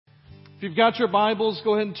If you've got your Bibles,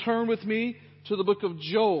 go ahead and turn with me to the book of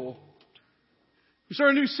Joel. We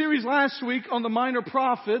started a new series last week on the minor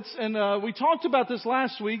prophets, and we talked about this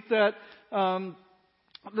last week that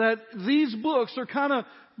these books are kind of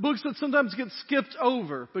books that sometimes get skipped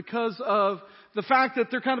over because of the fact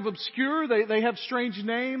that they're kind of obscure. They have strange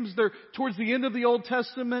names. They're towards the end of the Old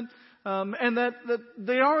Testament. And that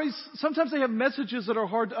sometimes they have messages that are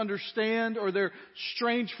hard to understand or they're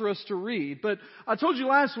strange for us to read. But I told you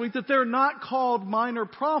last week that they're not called minor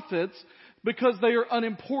prophets because they are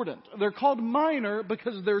unimportant. They're called minor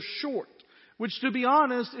because they're short, which to be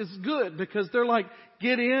honest is good because they're like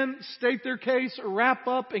get in, state their case, wrap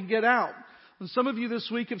up and get out. And some of you this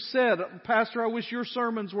week have said, Pastor, I wish your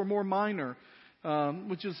sermons were more minor,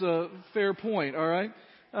 which is a fair point, all right?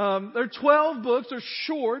 They're 12 books. They're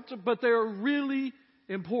short, but they're really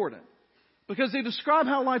important because they describe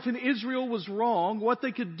how life in Israel was wrong, what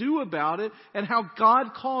they could do about it, and how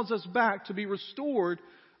God calls us back to be restored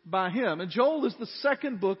by Him. And Joel is the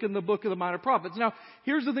second book in the book of the minor prophets. Now,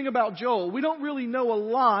 here's the thing about Joel. We don't really know a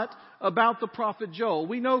lot about the prophet Joel.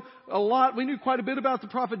 We know a lot. We knew quite a bit about the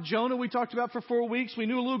prophet Jonah we talked about for 4 weeks. We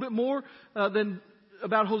knew a little bit more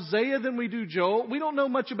about Hosea than we do Joel. We don't know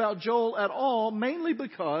much about Joel at all, mainly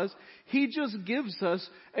because he just gives us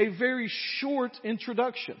a very short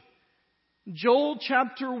introduction. Joel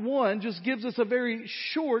chapter 1 just gives us a very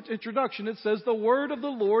short introduction. It says, the word of the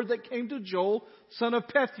Lord that came to Joel, son of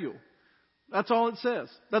Pethuel. That's all it says.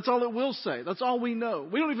 That's all it will say. That's all we know.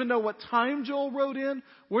 We don't even know what time Joel wrote in.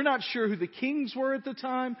 We're not sure who the kings were at the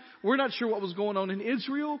time. We're not sure what was going on in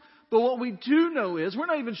Israel. But what we do know is, we're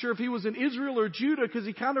not even sure if he was in Israel or Judah because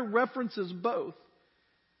he kind of references both.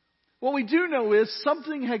 What we do know is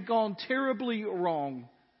something had gone terribly wrong.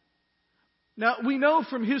 Now, we know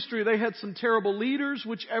from history they had some terrible leaders,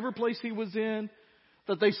 whichever place he was in,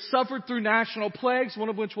 that they suffered through national plagues, one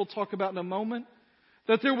of which we'll talk about in a moment,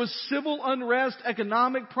 that there was civil unrest,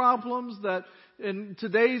 economic problems, that in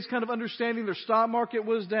today's kind of understanding, their stock market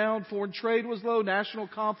was down, foreign trade was low, national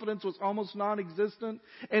confidence was almost non-existent,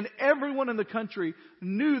 and everyone in the country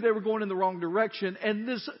knew they were going in the wrong direction, and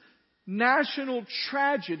this national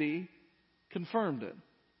tragedy confirmed it.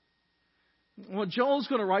 What Joel's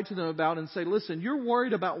going to write to them about and say, listen, you're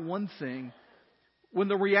worried about one thing when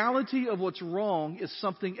the reality of what's wrong is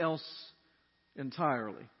something else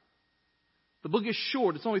entirely. The book is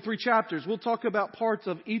short. It's only 3 chapters. We'll talk about parts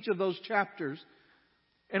of each of those chapters.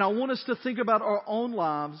 And I want us to think about our own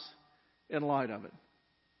lives in light of it.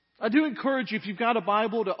 I do encourage you, if you've got a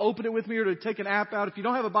Bible, to open it with me or to take an app out. If you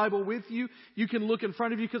don't have a Bible with you, you can look in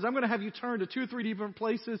front of you because I'm going to have you turn to 2 or 3 different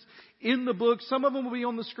places in the book. Some of them will be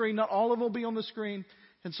on the screen. Not all of them will be on the screen.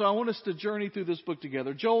 And so I want us to journey through this book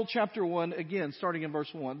together. Joel chapter 1, again, starting in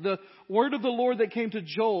verse 1. The word of the Lord that came to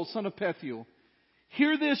Joel, son of Pethuel.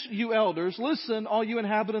 Hear this, you elders. Listen, all you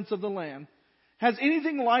inhabitants of the land. Has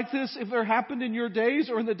anything like this ever happened in your days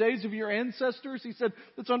or in the days of your ancestors? He said,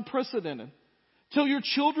 it's unprecedented. Tell your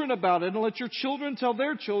children about it and let your children tell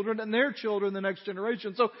their children and their children the next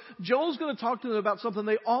generation. So Joel's going to talk to them about something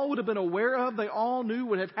they all would have been aware of. They all knew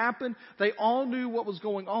what had happened. They all knew what was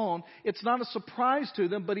going on. It's not a surprise to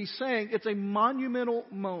them, but he's saying it's a monumental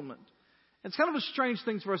moment. It's kind of a strange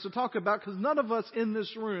thing for us to talk about because none of us in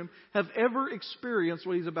this room have ever experienced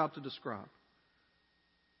what he's about to describe.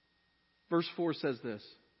 Verse 4 says this.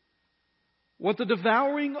 What the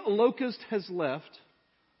devouring locust has left,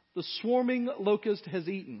 the swarming locust has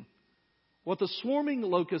eaten. What the swarming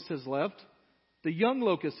locust has left, the young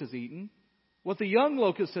locust has eaten. What the young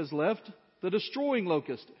locust has left, the destroying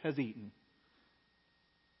locust has eaten.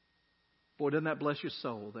 Boy, doesn't that bless your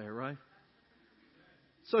soul there, right?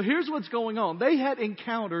 So here's what's going on. They had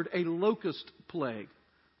encountered a locust plague.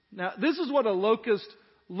 Now, this is what a locust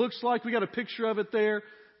looks like. We got a picture of it there.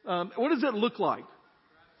 What does it look like?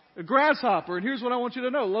 A grasshopper. And here's what I want you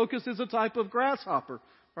to know. Locust is a type of grasshopper.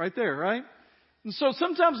 Right there, right? And so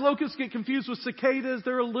sometimes locusts get confused with cicadas.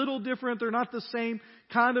 They're a little different. They're not the same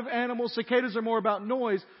kind of animal. Cicadas are more about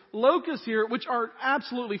noise. Locusts here, which are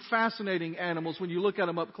absolutely fascinating animals when you look at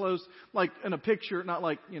them up close, like in a picture, not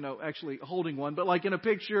like, actually holding one, but like in a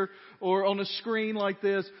picture or on a screen like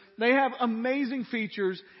this. They have amazing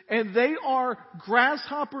features and they are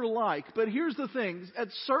grasshopper-like. But here's the thing. At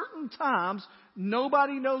certain times,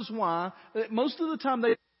 nobody knows why. Most of the time they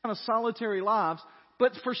have kind of solitary lives.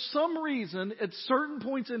 But for some reason, at certain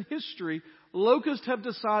points in history, locusts have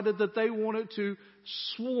decided that they wanted to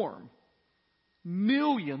swarm.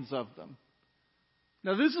 Millions of them.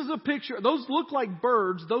 Now this is a picture. Those look like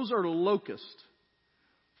birds. Those are locusts.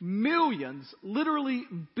 Millions, literally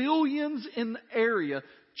billions in the area.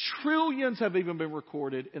 Trillions have even been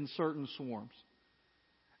recorded in certain swarms.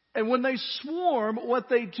 And when they swarm, what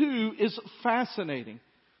they do is fascinating.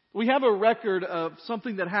 We have a record of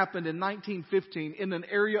something that happened in 1915 in an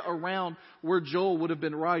area around where Joel would have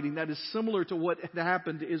been writing that is similar to what had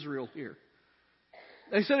happened to Israel here.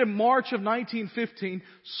 They said in March of 1915,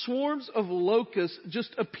 swarms of locusts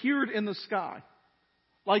just appeared in the sky.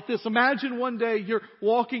 Like this. Imagine one day you're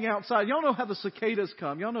walking outside. Y'all know how the cicadas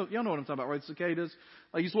come. Y'all know what I'm talking about, right? Cicadas.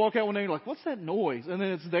 Like you just walk out one day and you're like, what's that noise? And then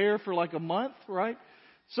it's there for like a month, right?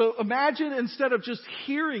 So imagine instead of just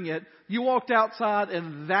hearing it, you walked outside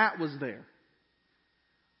and that was there.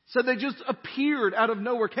 So they just appeared out of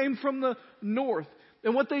nowhere, came from the north.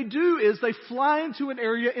 And what they do is they fly into an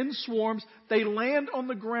area in swarms, they land on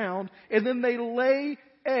the ground, and then they lay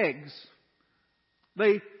eggs.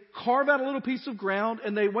 They carve out a little piece of ground,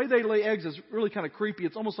 and the way they lay eggs is really kind of creepy.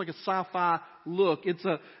 It's almost like a sci-fi look. It's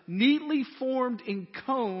neatly formed in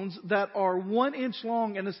cones that are 1 inch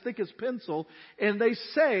long and as thick as pencil. And they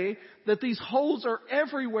say that these holes are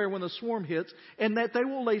everywhere when the swarm hits, and that they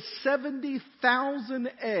will lay 70,000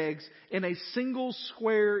 eggs in a single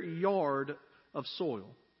square yard of soil.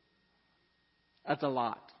 That's a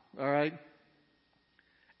lot, all right?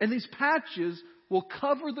 And these patches will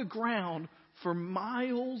cover the ground for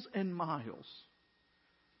miles and miles.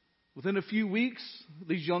 Within a few weeks,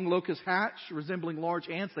 these young locusts hatch, resembling large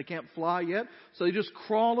ants. They can't fly yet, so they just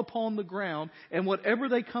crawl upon the ground, and whatever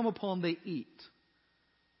they come upon, they eat.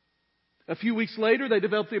 A few weeks later, they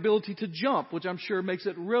develop the ability to jump, which I'm sure makes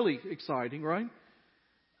it really exciting, right?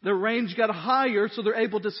 Their range got higher, so they're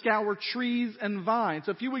able to scour trees and vines.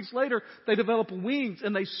 A few weeks later, they develop wings,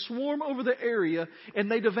 and they swarm over the area, and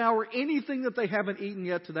they devour anything that they haven't eaten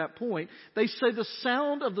yet to that point. They say the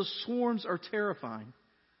sound of the swarms are terrifying.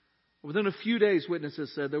 Within a few days,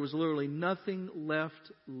 witnesses said there was literally nothing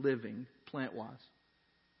left living, plant-wise.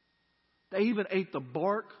 They even ate the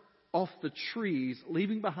bark off the trees,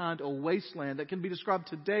 leaving behind a wasteland that can be described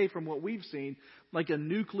today from what we've seen like a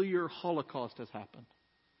nuclear holocaust has happened.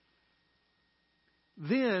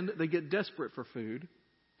 Then they get desperate for food.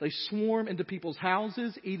 They swarm into people's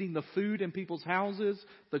houses, eating the food in people's houses,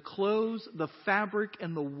 the clothes, the fabric,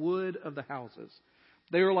 and the wood of the houses.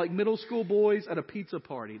 They are like middle school boys at a pizza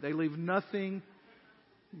party. They leave nothing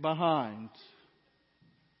behind.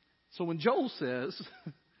 So when Joel says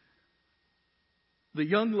the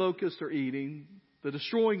young locusts are eating, the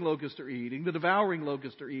destroying locusts are eating, the devouring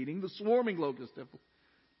locusts are eating, the swarming locusts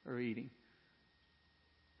are eating,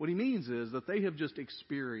 what he means is that they have just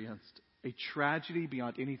experienced a tragedy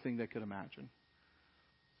beyond anything they could imagine.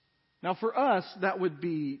 Now, for us, that would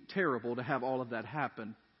be terrible to have all of that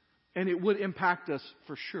happen, and it would impact us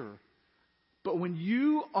for sure. But when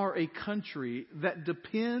you are a country that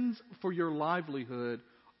depends for your livelihood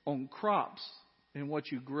on crops and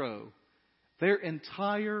what you grow, their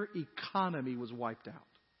entire economy was wiped out.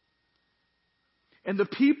 And the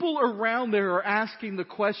people around there are asking the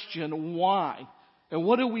question, why? And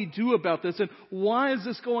what do we do about this? And why is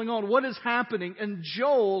this going on? What is happening? And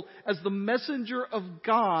Joel, as the messenger of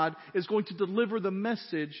God, is going to deliver the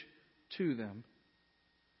message to them.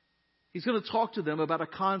 He's going to talk to them about a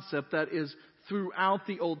concept that is throughout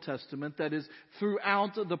the Old Testament, that is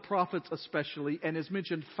throughout the prophets especially, and is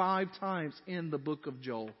mentioned 5 times in the book of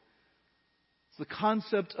Joel. It's the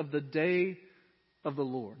concept of the day of the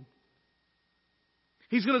Lord.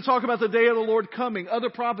 He's going to talk about the day of the Lord coming. Other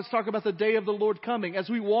prophets talk about the day of the Lord coming. As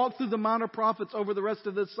we walk through the minor prophets over the rest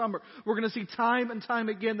of this summer, we're going to see time and time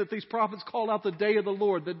again that these prophets call out the day of the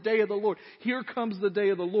Lord, the day of the Lord. Here comes the day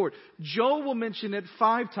of the Lord. Joel will mention it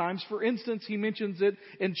 5 times. For instance, he mentions it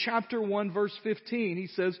in chapter 1, verse 15. He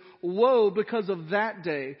says, "Woe because of that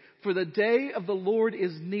day, for the day of the Lord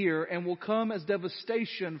is near and will come as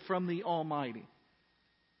devastation from the Almighty."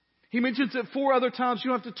 He mentions it 4 other times.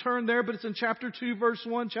 You don't have to turn there, but it's in chapter 2, verse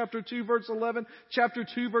 1, chapter 2, verse 11, chapter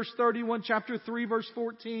 2, verse 31, chapter 3, verse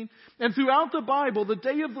 14. And throughout the Bible, the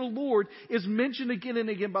day of the Lord is mentioned again and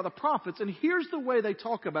again by the prophets. And here's the way they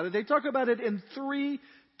talk about it. They talk about it in 3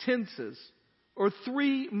 tenses, or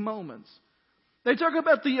 3 moments. They talk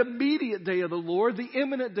about the immediate day of the Lord, the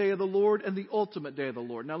imminent day of the Lord, and the ultimate day of the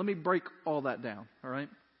Lord. Now let me break all that down, all right?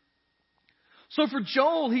 So for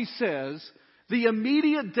Joel, he says, the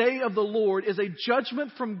immediate day of the Lord is a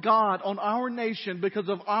judgment from God on our nation because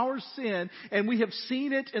of our sin, and we have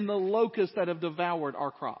seen it in the locusts that have devoured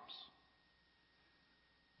our crops.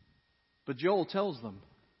 But Joel tells them,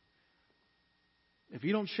 if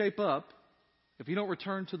you don't shape up, if you don't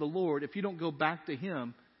return to the Lord, if you don't go back to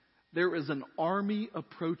Him, there is an army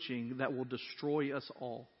approaching that will destroy us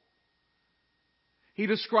all. He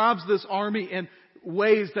describes this army in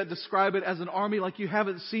ways that describe it as an army like you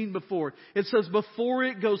haven't seen before. It says before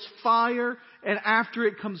it goes fire and after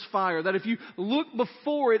it comes fire. That if you look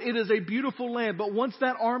before it, it is a beautiful land. But once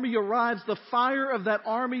that army arrives, the fire of that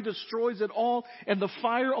army destroys it all, and the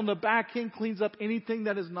fire on the back end cleans up anything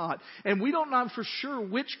that is not. And we don't know for sure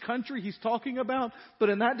which country he's talking about, but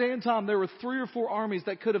in that day and time, there were 3 or 4 armies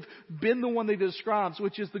that could have been the one that he describes,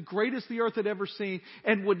 which is the greatest the earth had ever seen,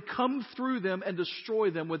 and would come through them and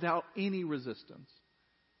destroy them without any resistance.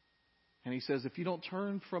 And he says, if you don't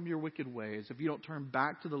turn from your wicked ways, if you don't turn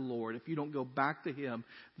back to the Lord, if you don't go back to Him,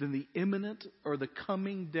 then the imminent or the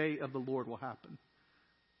coming day of the Lord will happen.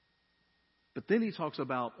 But then he talks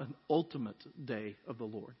about an ultimate day of the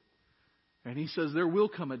Lord. And he says there will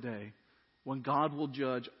come a day when God will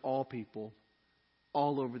judge all people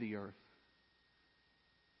all over the earth.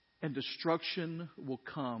 And destruction will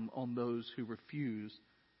come on those who refuse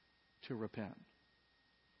to repent.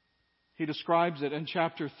 He describes it in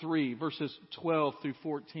chapter 3, verses 12 through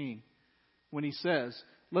 14, when he says,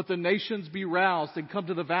 let the nations be roused and come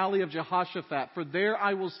to the valley of Jehoshaphat, for there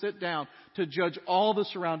I will sit down to judge all the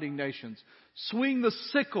surrounding nations. Swing the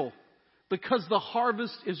sickle, because the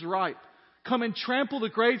harvest is ripe. Come and trample the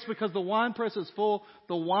grapes, because the winepress is full,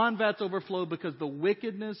 the wine vats overflow, because the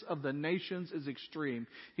wickedness of the nations is extreme.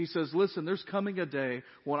 He says, listen, there's coming a day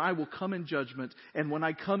when I will come in judgment, and when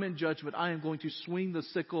I come in judgment, I am going to swing the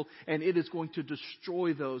sickle, and it is going to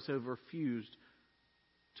destroy those who have refused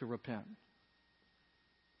to repent.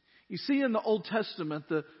 You see, in the Old Testament,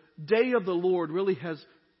 the day of the Lord really has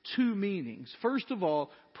 2 meanings. First of all,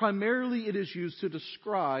 primarily it is used to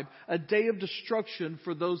describe a day of destruction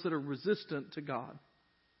for those that are resistant to God.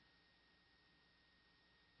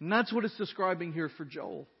 And that's what it's describing here for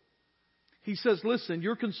Joel. He says, listen,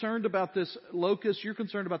 you're concerned about this locust. You're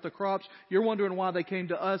concerned about the crops. You're wondering why they came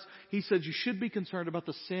to us. He says you should be concerned about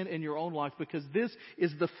the sin in your own life, because this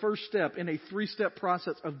is the first step in a 3-step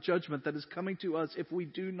process of judgment that is coming to us if we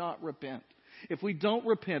do not repent. If we don't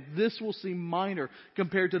repent, this will seem minor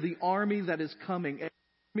compared to the army that is coming. An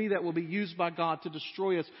army that will be used by God to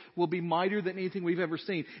destroy us will be mightier than anything we've ever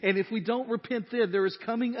seen. And if we don't repent then, there is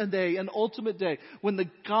coming a day, an ultimate day, when the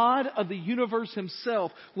God of the universe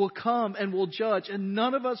Himself will come and will judge. And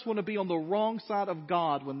none of us want to be on the wrong side of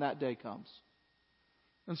God when that day comes.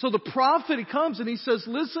 And so the prophet, he comes and he says,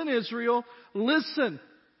 listen, Israel, listen.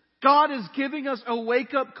 God is giving us a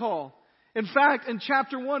wake-up call. In fact, in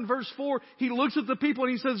chapter 1, verse 4, he looks at the people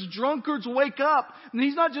and he says, drunkards, wake up. And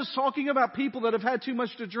he's not just talking about people that have had too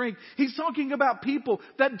much to drink. He's talking about people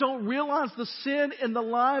that don't realize the sin in the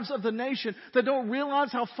lives of the nation, that don't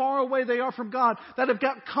realize how far away they are from God, that have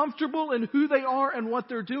got comfortable in who they are and what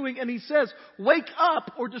they're doing. And he says, wake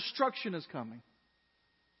up or destruction is coming.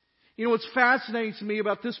 You know, what's fascinating to me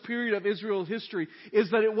about this period of Israel's history is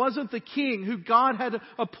that it wasn't the king who God had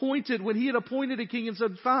appointed when He had appointed a king and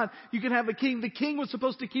said, fine, you can have a king. The king was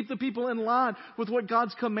supposed to keep the people in line with what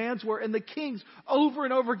God's commands were. And the kings over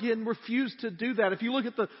and over again refused to do that. If you look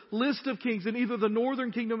at the list of kings in either the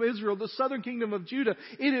northern kingdom of Israel, the southern kingdom of Judah,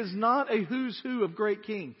 it is not a who's who of great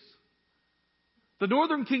kings. The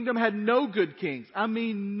northern kingdom had no good kings. I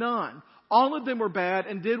mean, none. All of them were bad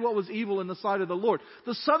and did what was evil in the sight of the Lord.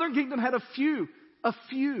 The southern kingdom had a few.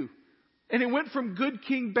 And it went from good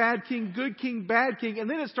king, bad king, good king, bad king. And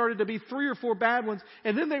then it started to be 3 or 4 bad ones.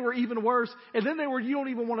 And then they were even worse. And then you don't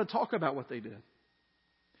even want to talk about what they did.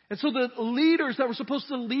 And so the leaders that were supposed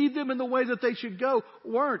to lead them in the way that they should go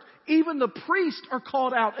weren't. Even the priests are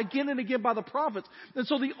called out again and again by the prophets. And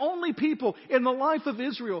so the only people in the life of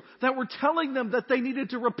Israel that were telling them that they needed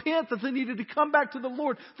to repent, that they needed to come back to the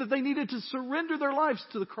Lord, that they needed to surrender their lives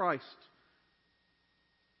to the Christ,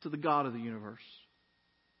 to the God of the universe,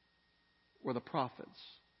 were the prophets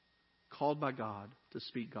called by God to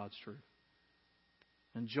speak God's truth.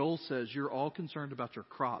 And Joel says, you're all concerned about your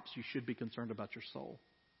crops. You should be concerned about your soul.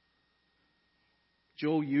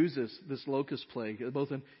 Joel uses this locust plague as both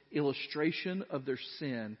an illustration of their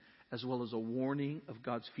sin as well as a warning of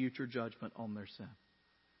God's future judgment on their sin.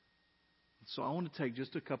 So I want to take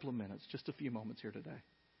just a couple of minutes, just a few moments here today,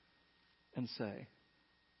 and say,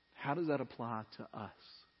 how does that apply to us?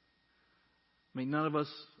 I mean, none of us,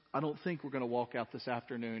 I don't think we're going to walk out this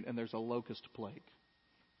afternoon and there's a locust plague.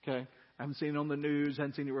 Okay? I haven't seen it on the news,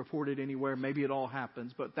 haven't seen it reported anywhere. Maybe it all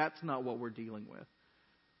happens, but that's not what we're dealing with.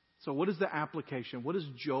 So what is the application? What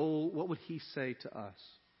would he say to us?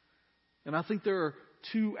 And I think there are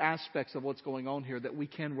 2 aspects of what's going on here that we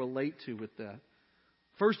can relate to with that.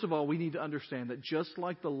 First of all, we need to understand that just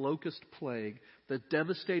like the locust plague, the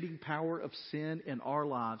devastating power of sin in our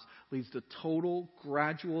lives leads to total,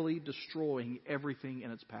 gradually destroying everything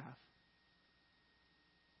in its path.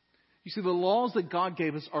 You see, the laws that God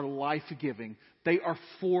gave us are life-giving. They are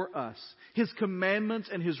for us. His commandments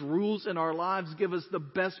and His rules in our lives give us the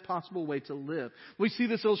best possible way to live. We see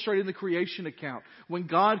this illustrated in the creation account. When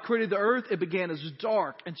God created the earth, it began as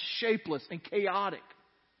dark and shapeless and chaotic.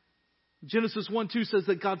 Genesis 1:2 says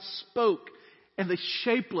that God spoke, and the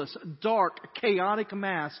shapeless, dark, chaotic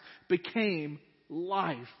mass became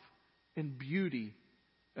life and beauty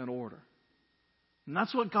and order. And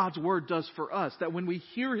that's what God's Word does for us. That when we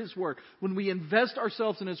hear His Word, when we invest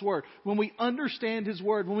ourselves in His Word, when we understand His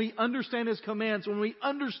Word, when we understand His commands, when we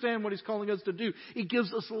understand what He's calling us to do, it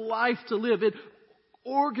gives us life to live. It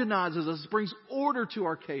organizes us, brings order to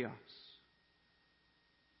our chaos.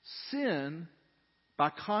 Sin,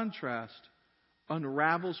 by contrast,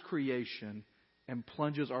 unravels creation and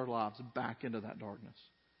plunges our lives back into that darkness.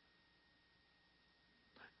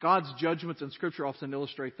 God's judgments in Scripture often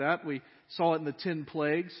illustrate that. We saw it in the 10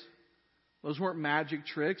 plagues. Those weren't magic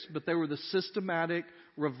tricks, but they were the systematic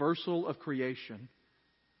reversal of creation.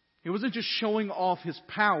 He wasn't just showing off His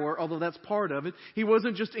power, although that's part of it. He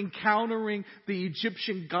wasn't just encountering the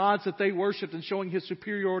Egyptian gods that they worshipped and showing His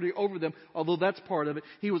superiority over them, although that's part of it.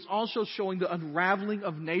 He was also showing the unraveling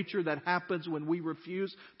of nature that happens when we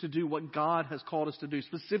refuse to do what God has called us to do.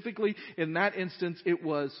 Specifically, in that instance, it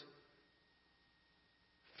was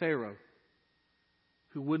Pharaoh,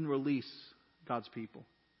 who wouldn't release God's people.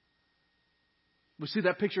 We see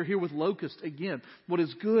that picture here with locusts again. What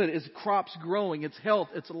is good is crops growing, it's health,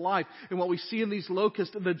 it's life. And what we see in these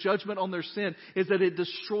locusts, the judgment on their sin, is that it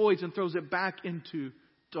destroys and throws it back into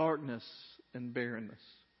darkness and barrenness.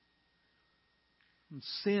 And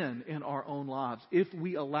sin in our own lives, if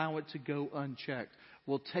we allow it to go unchecked,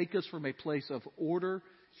 will take us from a place of order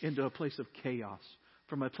into a place of chaos,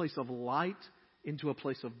 from a place of light into a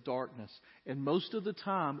place of darkness. And most of the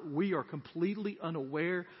time, we are completely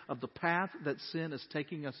unaware of the path that sin is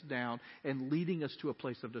taking us down and leading us to a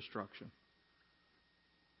place of destruction.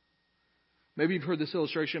 Maybe you've heard this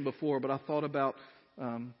illustration before, but I thought about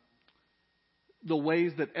the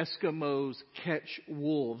ways that Eskimos catch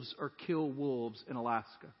wolves or kill wolves in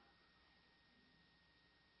Alaska.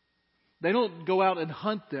 They don't go out and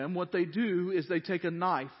hunt them. What they do is they take a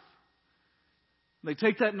knife. They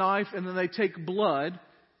take that knife and then they take blood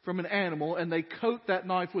from an animal and they coat that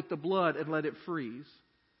knife with the blood and let it freeze.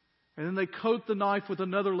 And then they coat the knife with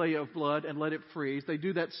another layer of blood and let it freeze. They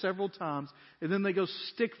do that several times and then they go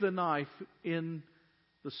stick the knife in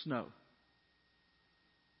the snow.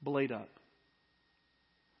 Blade up.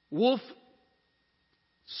 Wolf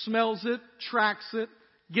smells it, tracks it,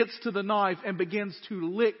 gets to the knife and begins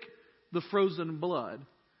to lick the frozen blood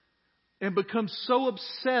and becomes so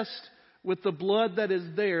obsessed with the blood that is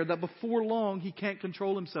there that before long he can't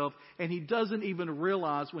control himself and he doesn't even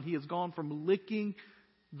realize when he has gone from licking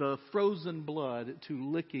the frozen blood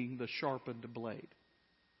to licking the sharpened blade.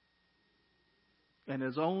 And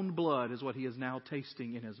his own blood is what he is now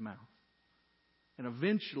tasting in his mouth. And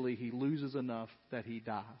eventually he loses enough that he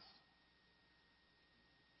dies.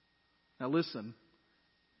 Now listen,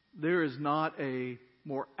 there is not a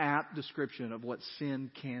more apt description of what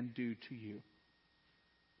sin can do to you.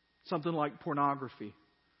 Something like pornography,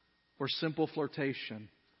 or simple flirtation,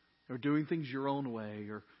 or doing things your own way,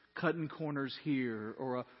 or cutting corners here,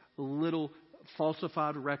 or a little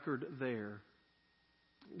falsified record there,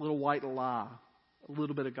 a little white lie, a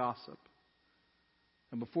little bit of gossip.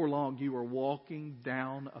 And before long, you are walking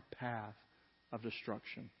down a path of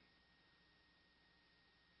destruction.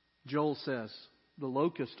 Joel says, the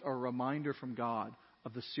locusts are a reminder from God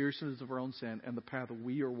of the seriousness of our own sin and the path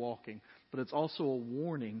we are walking. But it's also a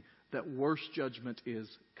warning that worse judgment is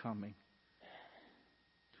coming.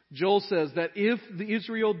 Joel says that if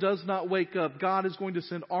Israel does not wake up, God is going to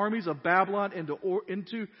send armies of Babylon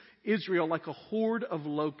into Israel like a horde of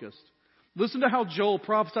locusts. Listen to how Joel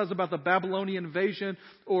prophesies about the Babylonian invasion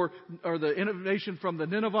or the invasion from the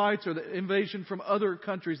Ninevites or the invasion from other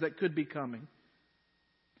countries that could be coming.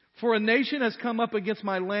 For a nation has come up against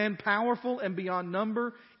my land, powerful and beyond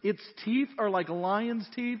number. Its teeth are like lions'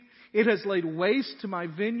 teeth. It has laid waste to my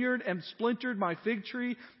vineyard and splintered my fig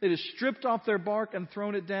tree. It has stripped off their bark and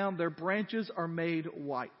thrown it down. Their branches are made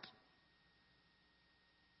white.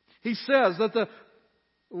 He says that the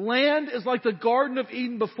land is like the Garden of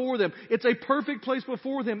Eden before them. It's a perfect place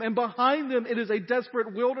before them. And behind them it is a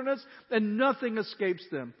desperate wilderness and nothing escapes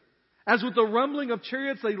them. As with the rumbling of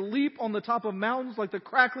chariots, they leap on the top of mountains like the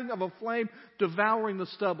crackling of a flame devouring the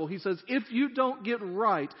stubble. He says, if you don't get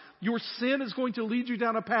right, your sin is going to lead you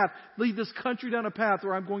down a path, lead this country down a path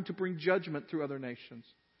where I'm going to bring judgment through other nations.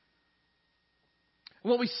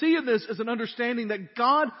 What we see in this is an understanding that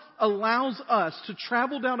God allows us to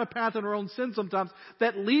travel down a path in our own sin sometimes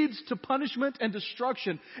that leads to punishment and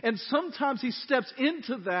destruction. And sometimes He steps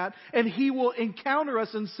into that and He will encounter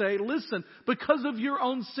us and say, listen, because of your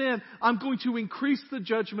own sin, I'm going to increase the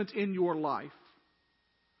judgment in your life.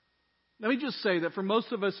 Let me just say that for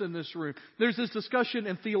most of us in this room, there's this discussion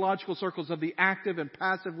in theological circles of the active and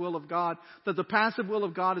passive will of God. That the passive will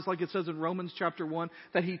of God is like it says in Romans chapter 1,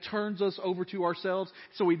 that He turns us over to ourselves.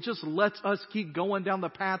 So He just lets us keep going down the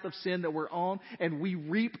path of sin that we're on, and we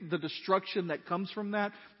reap the destruction that comes from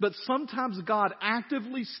that. But sometimes God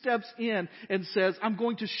actively steps in and says, I'm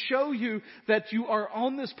going to show you that you are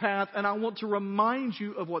on this path, and I want to remind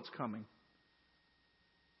you of what's coming.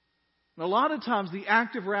 A lot of times the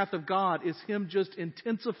active wrath of God is Him just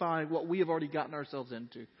intensifying what we have already gotten ourselves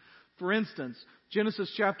into. For instance,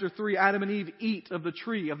 Genesis chapter 3, Adam and Eve eat of the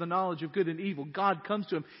tree of the knowledge of good and evil. God comes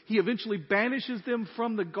to them. He eventually banishes them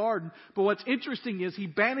from the garden. But what's interesting is He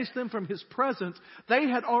banished them from His presence. They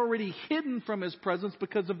had already hidden from His presence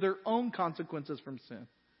because of their own consequences from sin.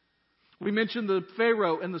 We mentioned the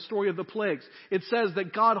Pharaoh and the story of the plagues. It says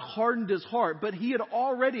that God hardened his heart, but he had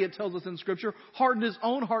already, it tells us in Scripture, hardened his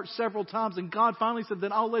own heart several times. And God finally said,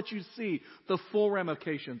 then I'll let you see the full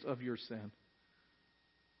ramifications of your sin.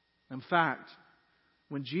 In fact,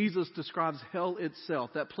 when Jesus describes hell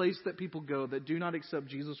itself, that place that people go that do not accept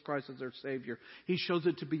Jesus Christ as their Savior, He shows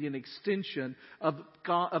it to be an extension of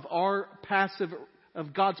God's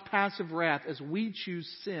passive wrath as we choose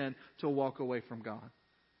sin to walk away from God.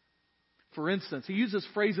 For instance, He uses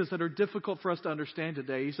phrases that are difficult for us to understand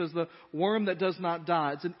today. He says the worm that does not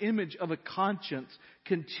die. It's an image of a conscience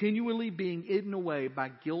continually being eaten away by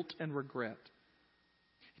guilt and regret.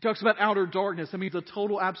 He talks about outer darkness. That means the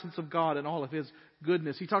total absence of God and all of His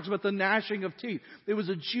goodness. He talks about the gnashing of teeth. It was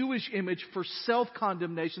a Jewish image for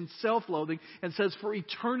self-condemnation, self-loathing, and says for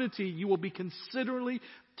eternity you will be continually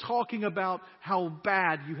talking about how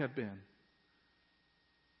bad you have been.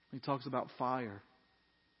 He talks about fire.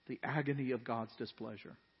 The agony of God's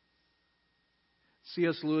displeasure.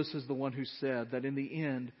 C.S. Lewis is the one who said that in the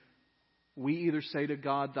end, we either say to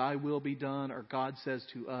God, Thy will be done, or God says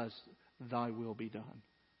to us, Thy will be done.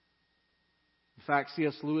 In fact,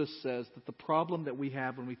 C.S. Lewis says that the problem that we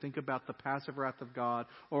have when we think about the passive wrath of God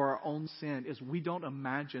or our own sin is we don't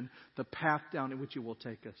imagine the path down in which it will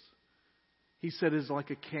take us. He said it's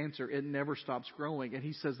like a cancer. It never stops growing. And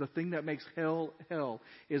he says the thing that makes hell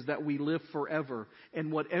is that we live forever.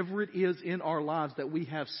 And whatever it is in our lives that we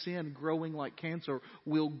have sin growing like cancer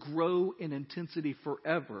will grow in intensity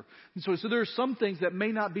forever. And so there are some things that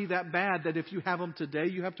may not be that bad that if you have them today,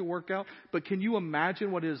 you have to work out. But can you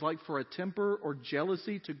imagine what it is like for a temper or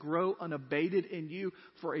jealousy to grow unabated in you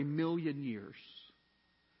for 1,000,000 years?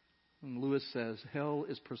 And Lewis says hell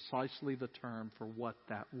is precisely the term for what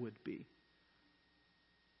that would be.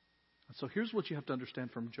 So here's what you have to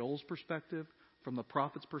understand from Joel's perspective, from the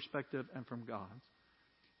prophet's perspective, and from God's.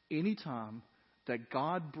 Anytime that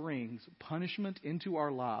God brings punishment into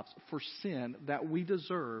our lives for sin that we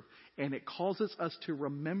deserve, and it causes us to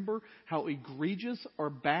remember how egregious or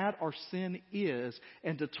bad our sin is,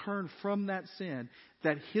 and to turn from that sin,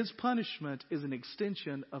 that His punishment is an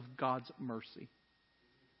extension of God's mercy.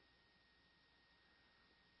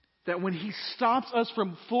 That when He stops us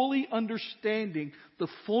from fully understanding the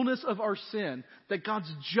fullness of our sin, that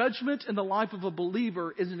God's judgment in the life of a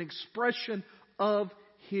believer is an expression of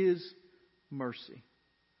His mercy.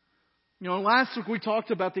 You know, last week we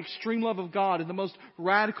talked about the extreme love of God and the most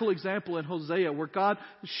radical example in Hosea, where God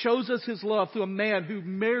shows us His love through a man who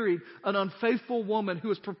married an unfaithful woman who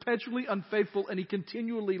was perpetually unfaithful, and he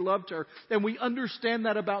continually loved her. And we understand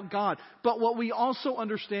that about God. But what we also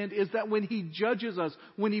understand is that when He judges us,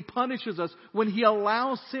 when He punishes us, when He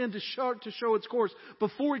allows sin to show its course,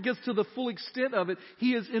 before it gets to the full extent of it,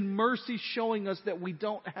 He is in mercy showing us that we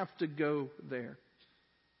don't have to go there.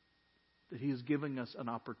 That He is giving us an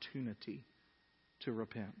opportunity to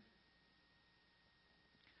repent.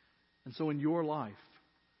 And so in your life,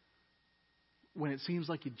 when it seems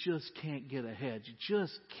like you just can't get ahead, you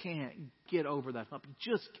just can't get over that hump,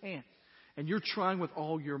 you just can't, and you're trying with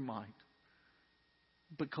all your might,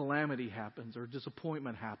 but calamity happens, or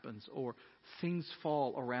disappointment happens, or things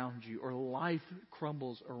fall around you, or life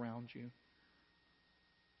crumbles around you,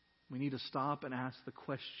 we need to stop and ask the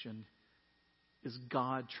question, is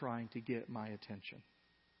God trying to get my attention?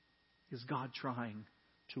 Is God trying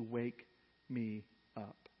to wake me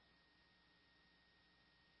up?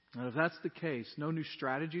 And if that's the case, no new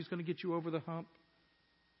strategy is going to get you over the hump.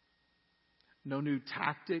 No new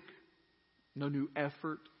tactic. No new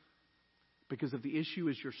effort. Because if the issue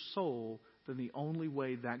is your soul, then the only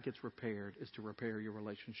way that gets repaired is to repair your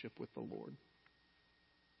relationship with the Lord.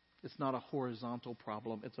 It's not a horizontal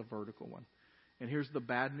problem, it's a vertical one. And here's the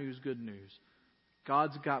bad news, good news.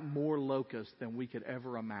 God's got more locusts than we could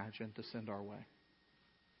ever imagine to send our way.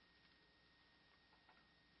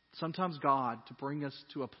 Sometimes God, to bring us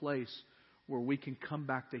to a place where we can come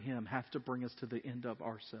back to Him, has to bring us to the end of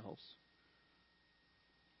ourselves.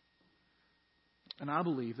 And I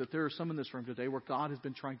believe that there are some in this room today where God has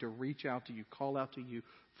been trying to reach out to you, call out to you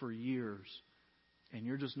for years, and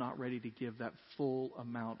you're just not ready to give that full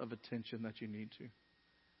amount of attention that you need to.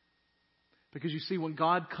 Because you see, when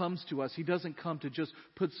God comes to us, He doesn't come to just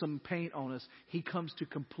put some paint on us. He comes to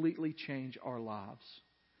completely change our lives.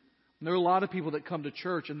 And there are a lot of people that come to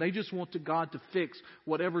church and they just want God to fix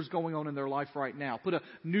whatever's going on in their life right now. Put a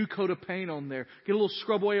new coat of paint on there. Get a little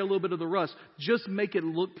scrub away a little bit of the rust. Just make it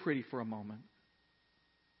look pretty for a moment.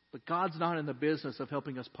 But God's not in the business of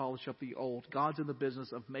helping us polish up the old. God's in the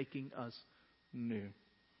business of making us new.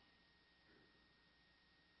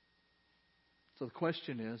 So the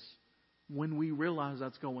question is, when we realize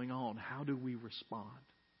that's going on, how do we respond?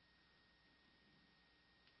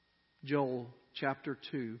 Joel chapter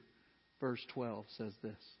 2, verse 12 says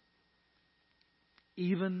this.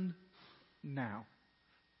 Even now,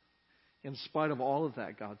 in spite of all of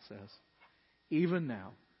that, God says, even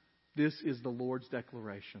now, this is the Lord's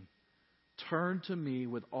declaration. Turn to me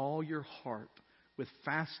with all your heart, with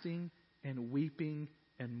fasting and weeping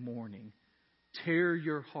and mourning. Tear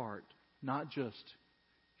your heart, not just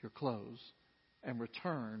your clothes, and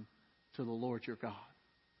return to the Lord your God.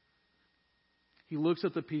 He looks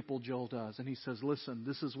at the people, Joel does, and he says, listen,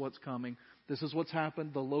 this is what's coming. This is what's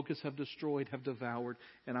happened. The locusts have destroyed, have devoured.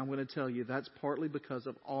 And I'm going to tell you, that's partly because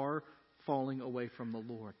of our falling away from the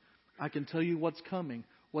Lord. I can tell you what's coming.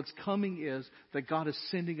 What's coming is that God is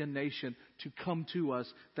sending a nation to come to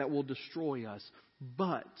us that will destroy us.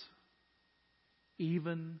 But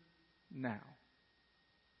even now,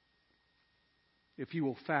 if you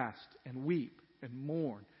will fast and weep and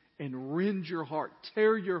mourn and rend your heart,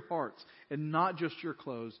 tear your hearts, and not just your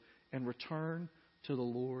clothes, and return to the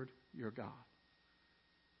Lord your God.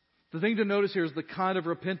 The thing to notice here is the kind of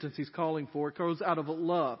repentance He's calling for. It goes out of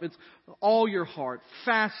love. It's all your heart,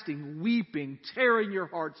 fasting, weeping, tearing your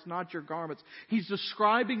hearts, not your garments. He's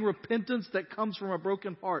describing repentance that comes from a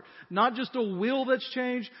broken heart. Not just a will that's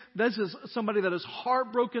changed. This is somebody that is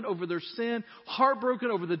heartbroken over their sin, heartbroken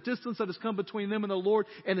over the distance that has come between them and the Lord,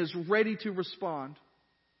 and is ready to respond.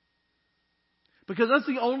 Because that's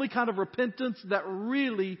the only kind of repentance that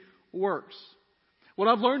really works. What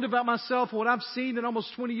I've learned about myself and what I've seen in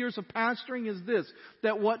almost 20 years of pastoring is this,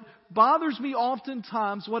 that what bothers me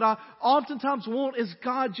oftentimes, what I oftentimes want is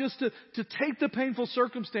God just to take the painful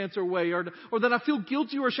circumstance away, or that I feel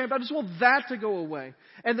guilty or ashamed. I just want that to go away.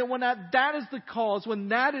 And that when that is the cause, when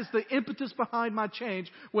that is the impetus behind my change,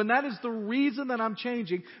 when that is the reason that I'm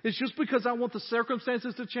changing, it's just because I want the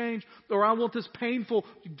circumstances to change, or I want this painful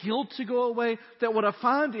guilt to go away, that what I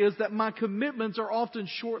find is that my commitments are often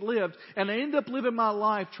short-lived, and I end up living my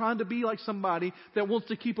life trying to be like somebody that wants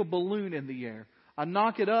to keep a balloon in the air. I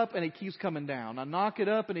knock it up and it keeps coming down. I knock it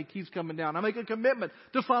up and it keeps coming down. I make a commitment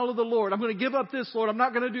to follow the Lord. I'm going to give up this, Lord. I'm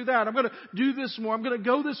not going to do that. I'm going to do this more. I'm going to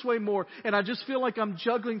go this way more. And I just feel like I'm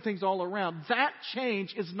juggling things all around. That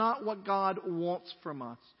change is not what God wants from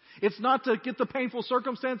us. It's not to get the painful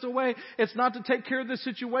circumstance away. It's not to take care of this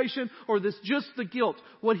situation or just the guilt.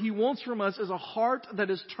 What He wants from us is a heart that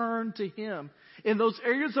is turned to Him. In those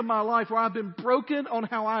areas of my life where I've been broken on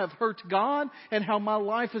how I have hurt God and how my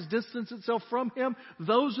life has distanced itself from Him,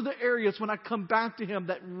 those are the areas when I come back to Him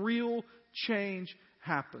that real change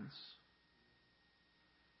happens.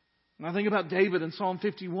 And I think about David in Psalm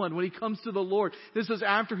 51 when he comes to the Lord. This is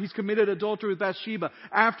after he's committed adultery with Bathsheba,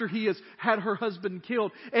 after he has had her husband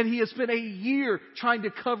killed, and he has spent a year trying to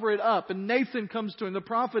cover it up. And Nathan comes to him, the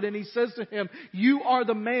prophet, and he says to him, "You are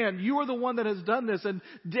the man. You are the one that has done this." And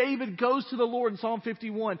David goes to the Lord in Psalm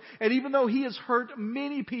 51. And even though he has hurt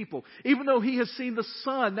many people, even though he has seen the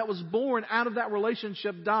son that was born out of that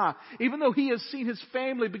relationship die, even though he has seen his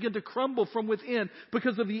family begin to crumble from within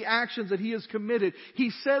because of the actions that he has committed, he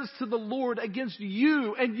says to the Lord, "Against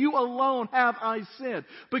you and you alone have I sinned."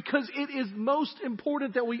 Because it is most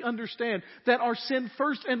important that we understand that our sin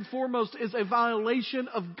first and foremost is a violation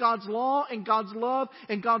of God's law and God's love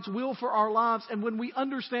and God's will for our lives. And when we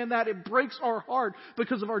understand that, it breaks our heart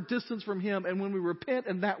because of our distance from Him. And when we repent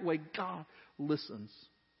in that way, God listens.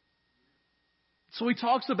 So He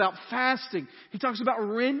talks about fasting. He talks about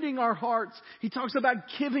rending our hearts. He talks about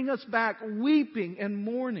giving us back, weeping and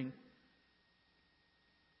mourning.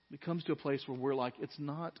 It comes to a place where we're like, it's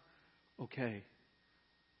not okay.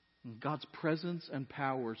 And God's presence and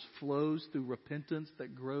powers flows through repentance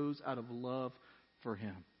that grows out of love for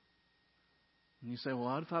Him. And you say, well,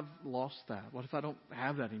 what if I've lost that? What if I don't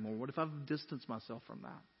have that anymore? What if I've distanced myself from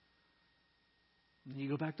that? And you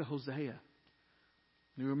go back to Hosea.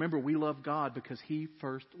 You remember, we love God because He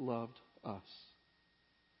first loved us.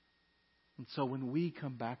 And so when we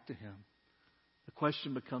come back to Him, the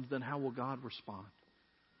question becomes, then how will God respond?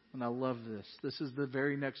 And I love this. This is the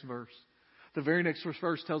very next verse. The very next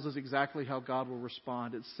verse tells us exactly how God will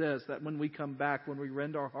respond. It says that when we come back, when we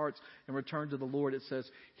rend our hearts and return to the Lord, it says,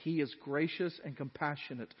 He is gracious and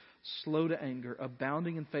compassionate, slow to anger,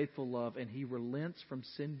 abounding in faithful love, and He relents from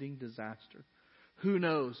sending disaster. Who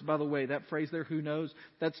knows? By the way, that phrase there, who knows,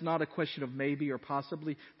 that's not a question of maybe or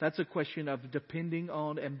possibly. That's a question of depending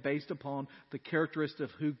on and based upon the characteristic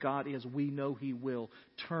of who God is. We know He will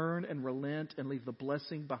turn and relent and leave the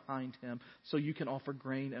blessing behind Him so you can offer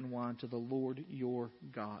grain and wine to the Lord your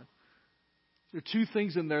God. There are two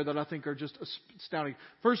things in there that I think are just astounding.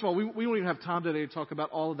 First of all, we don't even have time today to talk about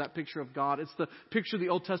all of that picture of God. It's the picture the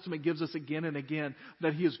Old Testament gives us again and again,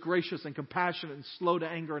 that He is gracious and compassionate and slow to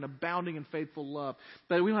anger and abounding in faithful love.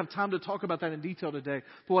 But we don't have time to talk about that in detail today.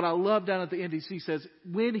 But what I love down at the end, He says,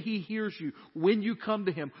 when He hears you, when you come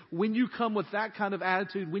to Him, when you come with that kind of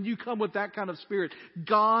attitude, when you come with that kind of spirit,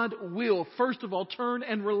 God will, first of all, turn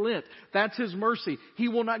and relent. That's His mercy. He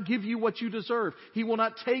will not give you what you deserve. He will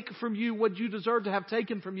not take from you what you deserve to have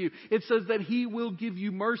taken from you. It says that He will give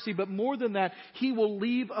you mercy, but more than that, He will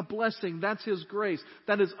leave a blessing. That's His grace.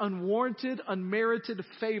 That is unwarranted, unmerited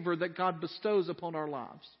favor that God bestows upon our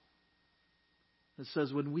lives. It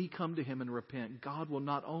says when we come to Him and repent, God will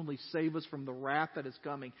not only save us from the wrath that is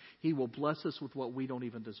coming, He will bless us with what we don't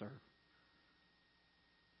even deserve.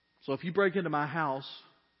 So if you break into my house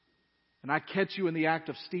and I catch you in the act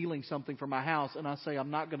of stealing something from my house and I say,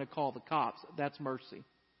 I'm not going to call the cops, that's mercy.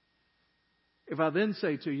 If I then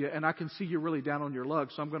say to you, and I can see you're really down on your luck,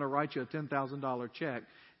 so I'm going to write you a $10,000 check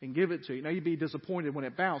and give it to you. Now, you'd be disappointed when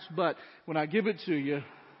it bounced, but when I give it to you,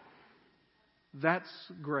 that's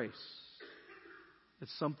grace.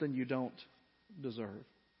 It's something you don't deserve.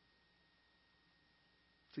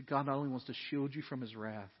 See, God not only wants to shield you from His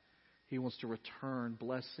wrath, He wants to return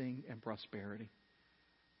blessing and prosperity.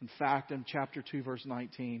 In fact, in chapter 2, verse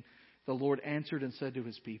 19, the Lord answered and said to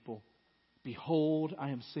His people, Behold, I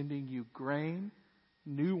am sending you grain,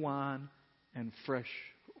 new wine, and fresh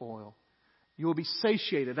oil. You will be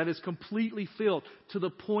satiated. That is completely filled to the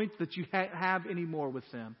point that you have any more with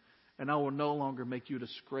them. And I will no longer make you a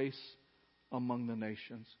disgrace among the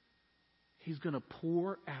nations. He's going to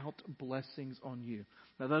pour out blessings on you.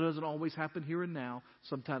 Now, that doesn't always happen here and now.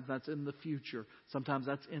 Sometimes that's in the future. Sometimes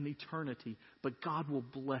that's in eternity. But God will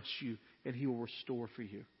bless you and He will restore for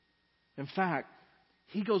you. In fact,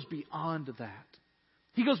 He goes beyond that.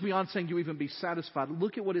 He goes beyond saying you even be satisfied.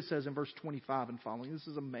 Look at what it says in verse 25 and following. This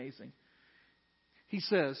is amazing. He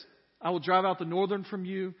says, I will drive out the northern from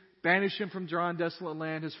you, banish him from dry and desolate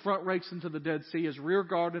land. His front rakes into the Dead Sea, his rear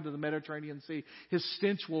guard into the Mediterranean Sea. His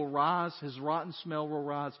stench will rise, his rotten smell will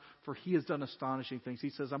rise, for he has done astonishing things. He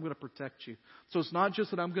says, I'm going to protect you. So it's not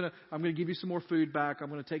just that I'm going to give you some more food back. I'm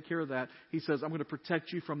going to take care of that. He says, I'm going to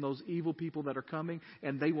protect you from those evil people that are coming,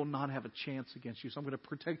 and they will not have a chance against you. So I'm going to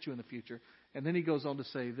protect you in the future. And then he goes on to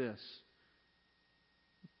say this.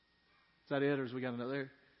 Is that it, or is we got another?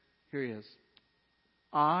 Here he is.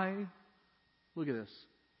 Look at this,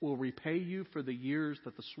 will repay you for the years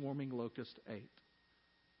that the swarming locust ate.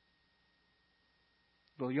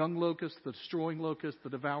 The young locust, the destroying locust, the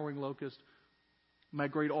devouring locust. My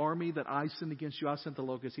great army that I sent against you, I sent the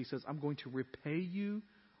locust. He says, I'm going to repay you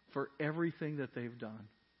for everything that they've done.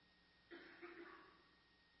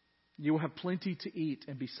 You will have plenty to eat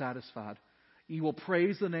and be satisfied. You will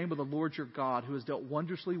praise the name of the Lord your God, who has dealt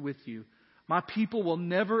wondrously with you. My people will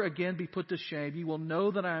never again be put to shame. You will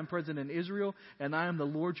know that I am present in Israel, and I am the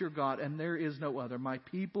Lord your God, and there is no other. My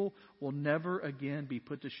people will never again be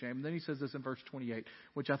put to shame. And then he says this in verse 28,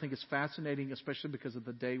 which I think is fascinating, especially because of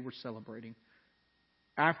the day we're celebrating.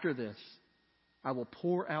 After this, I will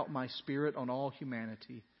pour out my Spirit on all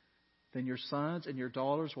humanity. Then your sons and your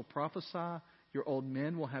daughters will prophesy, your old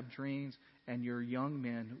men will have dreams, and your young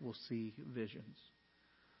men will see visions.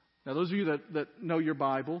 Now, those of you that know your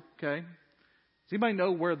Bible, okay, does anybody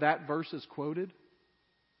know where that verse is quoted?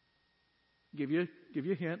 Give you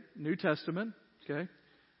a hint. New Testament. Okay.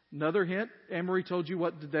 Another hint. Emery told you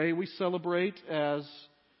what today we celebrate as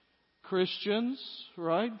Christians.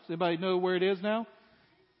 Right? Does anybody know where it is now?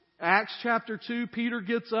 Acts chapter 2. Peter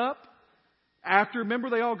gets up. Remember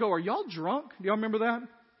they all go, are y'all drunk? Do y'all remember that?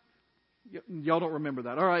 Y'all don't remember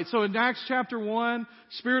that. All right. So in Acts chapter 1,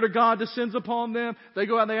 Spirit of God descends upon them. They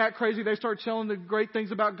go out and they act crazy. They start telling the great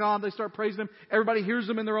things about God. They start praising Him. Everybody hears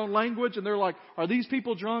them in their own language. And they're like, are these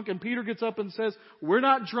people drunk? And Peter gets up and says, we're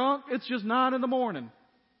not drunk. It's just 9 a.m.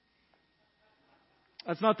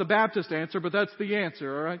 That's not the Baptist answer, but that's the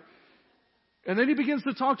answer. All right. And then he begins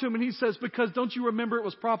to talk to him and he says, because don't you remember it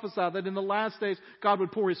was prophesied that in the last days God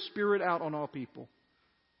would pour His Spirit out on all people.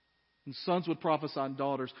 And sons would prophesy and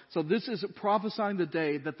daughters. So this is prophesying the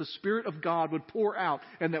day that the Spirit of God would pour out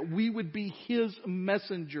and that we would be His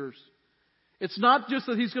messengers. It's not just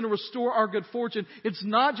that He's going to restore our good fortune. It's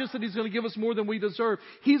not just that He's going to give us more than we deserve.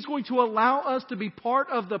 He's going to allow us to be part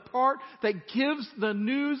of the part that gives the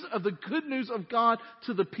news of the good news of God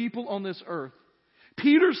to the people on this earth.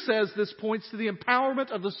 Peter says this points to the empowerment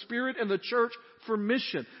of the Spirit and the church for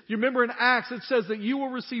mission. You remember in Acts it says that you will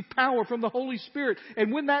receive power from the Holy Spirit.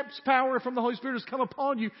 And when that power from the Holy Spirit has come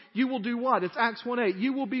upon you, you will do what? It's Acts 1:8.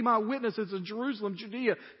 You will be my witnesses in Jerusalem,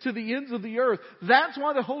 Judea, to the ends of the earth. That's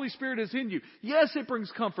why the Holy Spirit is in you. Yes, it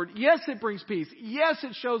brings comfort. Yes, it brings peace. Yes,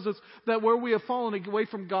 it shows us that where we have fallen away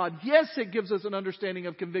from God. Yes, it gives us an understanding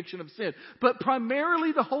of conviction of sin. But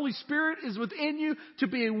primarily the Holy Spirit is within you to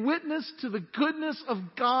be a witness to the goodness of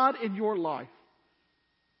God in your life.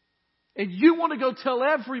 And you want to go tell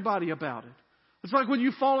everybody about it. It's like when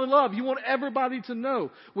you fall in love, you want everybody to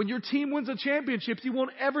know. When your team wins a championship, you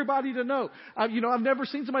want everybody to know. I've never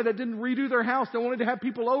seen somebody that didn't redo their house. They wanted to have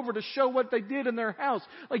people over to show what they did in their house.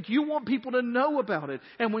 Like you want people to know about it.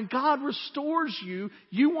 And when God restores you,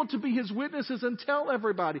 you want to be His witnesses and tell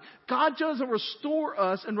everybody. God doesn't restore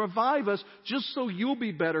us and revive us just so you'll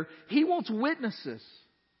be better. He wants witnesses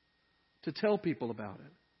to tell people about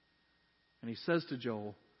it. And He says to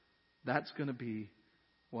Joel, that's going to be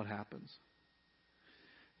what happens.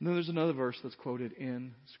 And then there's another verse that's quoted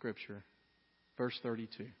in Scripture. Verse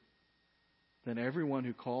 32. Then everyone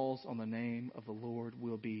who calls on the name of the Lord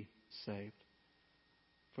will be saved.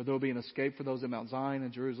 For there will be an escape for those in Mount Zion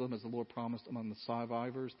and Jerusalem, as the Lord promised among the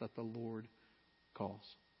survivors that the Lord calls.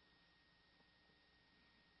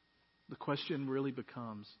 The question really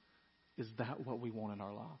becomes, is that what we want in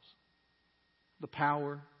our lives? The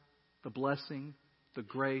power, the blessing, the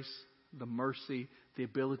grace, the mercy, the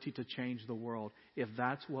ability to change the world. If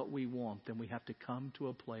that's what we want, then we have to come to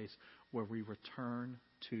a place where we return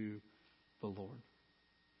to the Lord.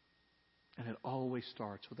 And it always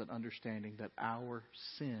starts with an understanding that our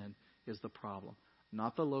sin is the problem.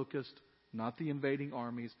 Not the locust, not the invading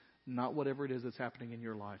armies, not whatever it is that's happening in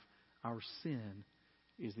your life. Our sin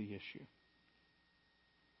is the issue.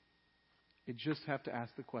 You just have to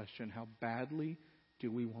ask the question, how badly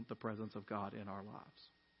do we want the presence of God in our lives?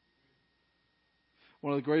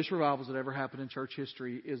 One of the greatest revivals that ever happened in church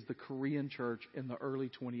history is the Korean church in the early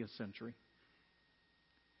 20th century.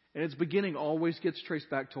 And its beginning always gets traced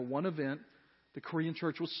back to one event. The Korean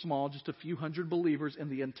church was small, just a few hundred believers in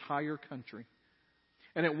the entire country.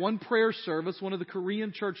 And at one prayer service, one of the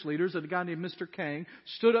Korean church leaders, a guy named Mr. Kang,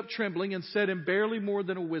 stood up trembling and said in barely more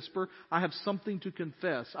than a whisper, I have something to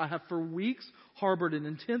confess. I have for weeks harbored an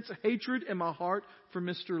intense hatred in my heart for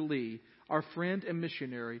Mr. Lee, our friend and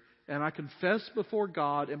missionary, and I confess before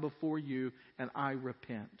God and before you, and I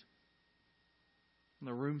repent. And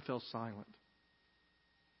the room fell silent.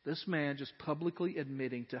 This man just publicly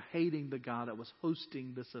admitting to hating the guy that was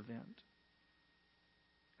hosting this event.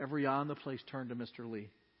 Every eye in the place turned to Mr. Lee.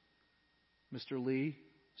 Mr. Lee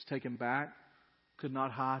was taken back, could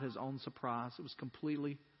not hide his own surprise. It was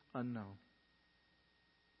completely unknown.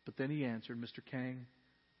 But then he answered, Mr. Kang,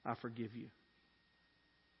 I forgive you.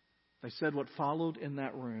 They said what followed in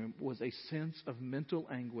that room was a sense of mental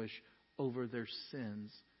anguish over their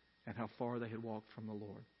sins and how far they had walked from the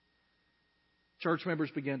Lord. Church members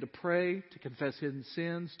began to pray, to confess hidden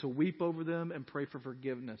sins, to weep over them, and pray for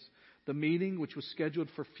forgiveness. The meeting, which was scheduled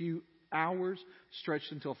for a few hours,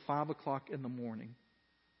 stretched until 5 o'clock in the morning.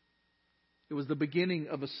 It was the beginning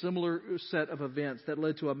of a similar set of events that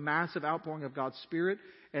led to a massive outpouring of God's Spirit.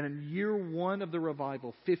 And in year one of the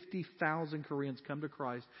revival, 50,000 Koreans come to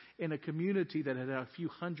Christ in a community that had a few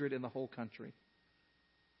hundred in the whole country.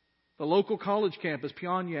 The local college campus,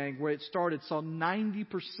 Pyongyang, where it started, saw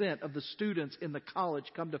 90% of the students in the college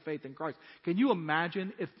come to faith in Christ. Can you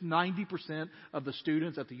imagine if 90% of the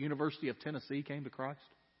students at the University of Tennessee came to Christ?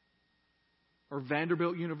 Or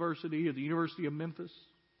Vanderbilt University or the University of Memphis?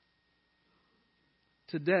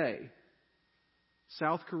 Today,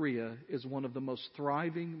 South Korea is one of the most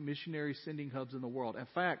thriving missionary sending hubs in the world. In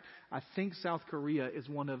fact, I think South Korea is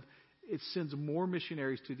it sends more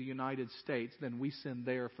missionaries to the United States than we send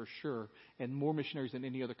there for sure. And more missionaries than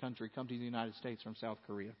any other country come to the United States from South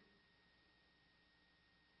Korea.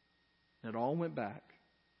 And it all went back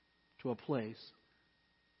to a place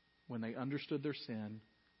when they understood their sin,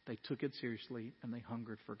 they took it seriously, and they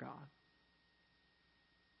hungered for God.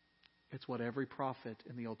 It's what every prophet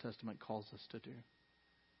in the Old Testament calls us to do.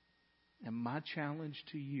 And my challenge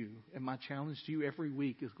to you, and my challenge to you every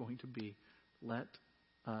week is going to be, let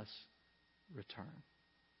us return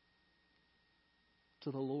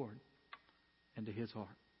to the Lord and to His heart.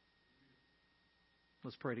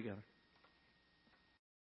 Let's pray together.